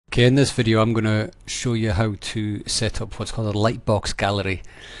Okay, in this video I'm going to show you how to set up what's called a Lightbox Gallery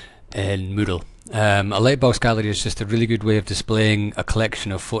in Moodle. A Lightbox Gallery is just a really good way of displaying a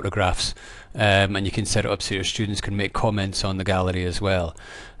collection of photographs, and you can set it up so your students can make comments on the gallery as well.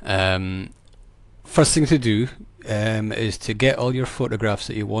 First thing to do is to get all your photographs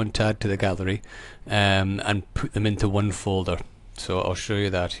that you want to add to the gallery and put them into one folder. So I'll show you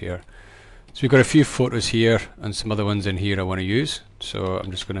that here. So we've got a few photos here and some other ones in here I want to use. So I'm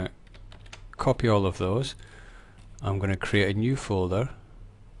just going to copy all of those. I'm going to create a new folder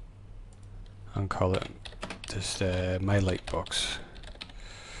and call it just my Lightbox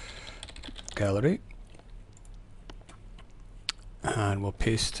Gallery. And we'll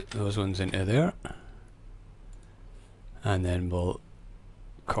paste those ones into there. And then we'll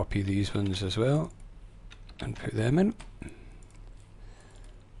copy these ones as well and put them in.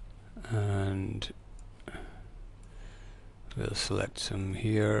 And we'll select some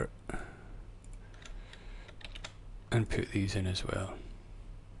here and put these in as well.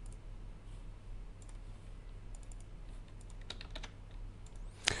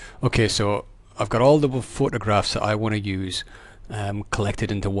 Okay, so I've got all the photographs that I want to use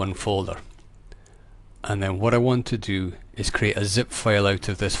collected into one folder. And then what I want to do is create a zip file out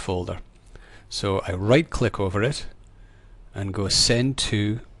of this folder. So I right click over it and go send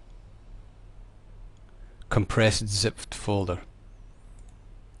to compressed zipped folder.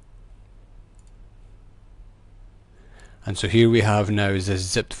 And so here we have now is this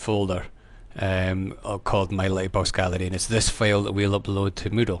zipped folder called my Lightbox Gallery, and it's this file that we'll upload to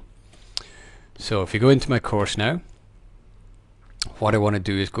Moodle. So if you go into my course now, what I want to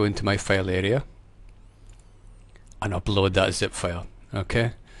do is go into my file area and upload that zip file.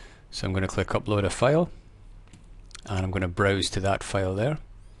 Okay, so I'm going to click upload a file and I'm going to browse to that file there.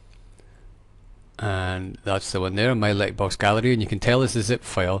 And that's the one there, my Lightbox Gallery, and you can tell it's the zip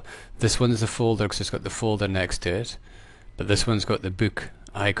file. This one's the folder because it's got the folder next to it, but this one's got the book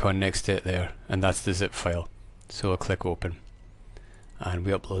icon next to it there, and that's the zip file. So I'll click open and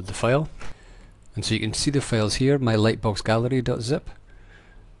we upload the file. And so you can see the files here, my lightboxgallery.zip.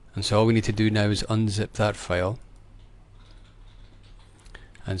 And so all we need to do now is unzip that file.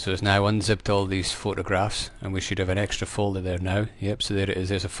 And so it's now unzipped all these photographs, and we should have an extra folder there now. Yep, so there it is,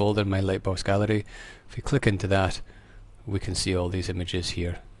 there's a folder, my Lightbox Gallery. If we click into that, we can see all these images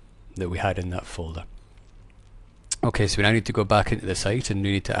here that we had in that folder. Okay, so we now need to go back into the site and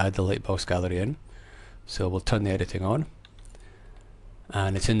we need to add the Lightbox Gallery in. So we'll turn the editing on.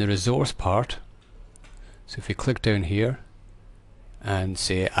 And it's in the resource part. So if you click down here and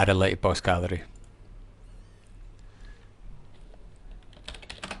say add a Lightbox Gallery.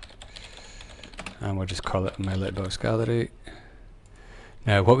 And we'll just call it my Lightbox Gallery.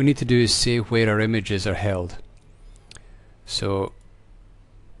 Now what we need to do is say where our images are held. So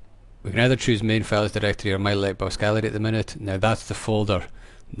we can either choose main files directory or my Lightbox Gallery at the minute. Now that's the folder.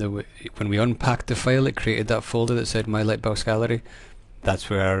 When we unpacked the file, it created that folder that said my Lightbox Gallery. That's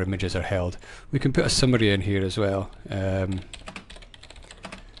where our images are held. We can put a summary in here as well. So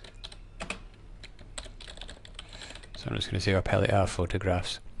I'm just going to say our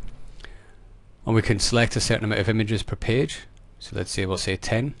photographs. And we can select a certain amount of images per page. So let's say we'll say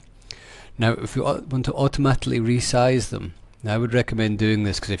 10. Now if we want to automatically resize them, now I would recommend doing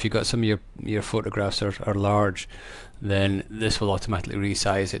this because if you've got some of your photographs are large, then this will automatically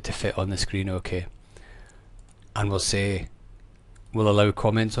resize it to fit on the screen. Okay. And we'll allow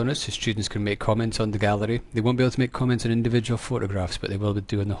comments on it, so students can make comments on the gallery. They won't be able to make comments on individual photographs, but they will be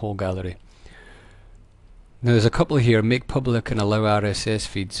doing the whole gallery. Now there's a couple here, make public and allow RSS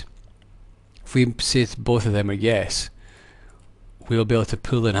feeds. If we say both of them are yes, we'll be able to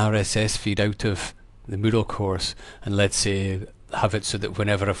pull an RSS feed out of the Moodle course and let's say have it so that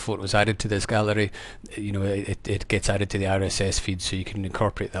whenever a photo is added to this gallery, you know, it gets added to the RSS feed, so you can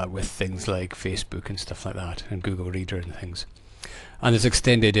incorporate that with things like Facebook and stuff like that, and Google Reader and things. And there's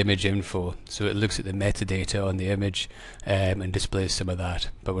extended image info, so it looks at the metadata on the image and displays some of that,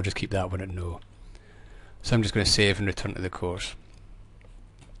 but we'll just keep that one at no. So I'm just going to save and return to the course.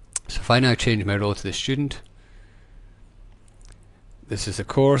 So if I now change my role to the student, this is the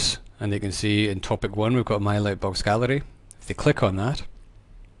course, and they can see in topic 1 we've got my Lightbox Gallery. If they click on that,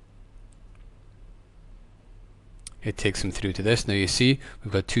 it takes them through to this. Now you see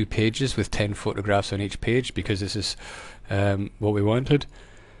we've got 2 pages with 10 photographs on each page because this is what we wanted.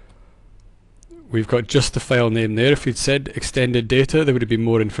 We've got just the file name there. If we'd said extended data, there would have been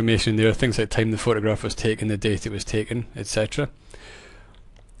more information there, things like time the photograph was taken, the date it was taken, etc.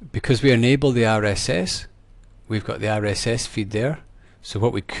 Because we enable the RSS, we've got the RSS feed there. So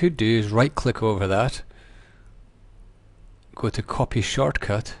what we could do is right click over that, go to copy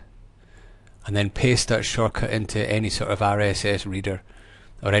shortcut and then paste that shortcut into any sort of RSS reader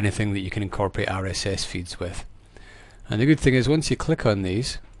or anything that you can incorporate RSS feeds with. And the good thing is, once you click on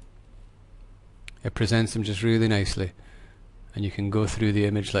these, it presents them just really nicely, and you can go through the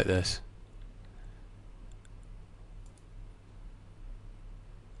image like this.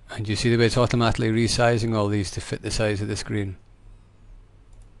 And you see the way it's automatically resizing all these to fit the size of the screen.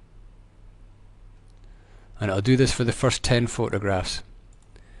 And I'll do this for the first 10 photographs.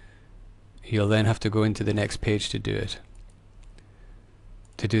 You'll then have to go into the next page to do it,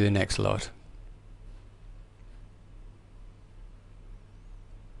 to do the next lot.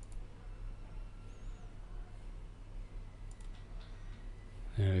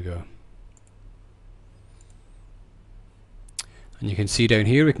 There we go. And you can see down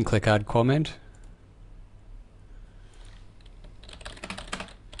here we can click add comment.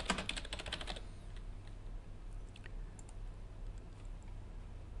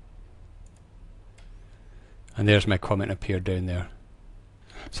 And there's my comment appeared down there.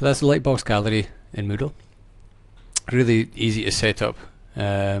 So that's the Lightbox Gallery in Moodle. Really easy to set up,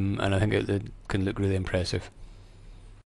 and I think it can look really impressive.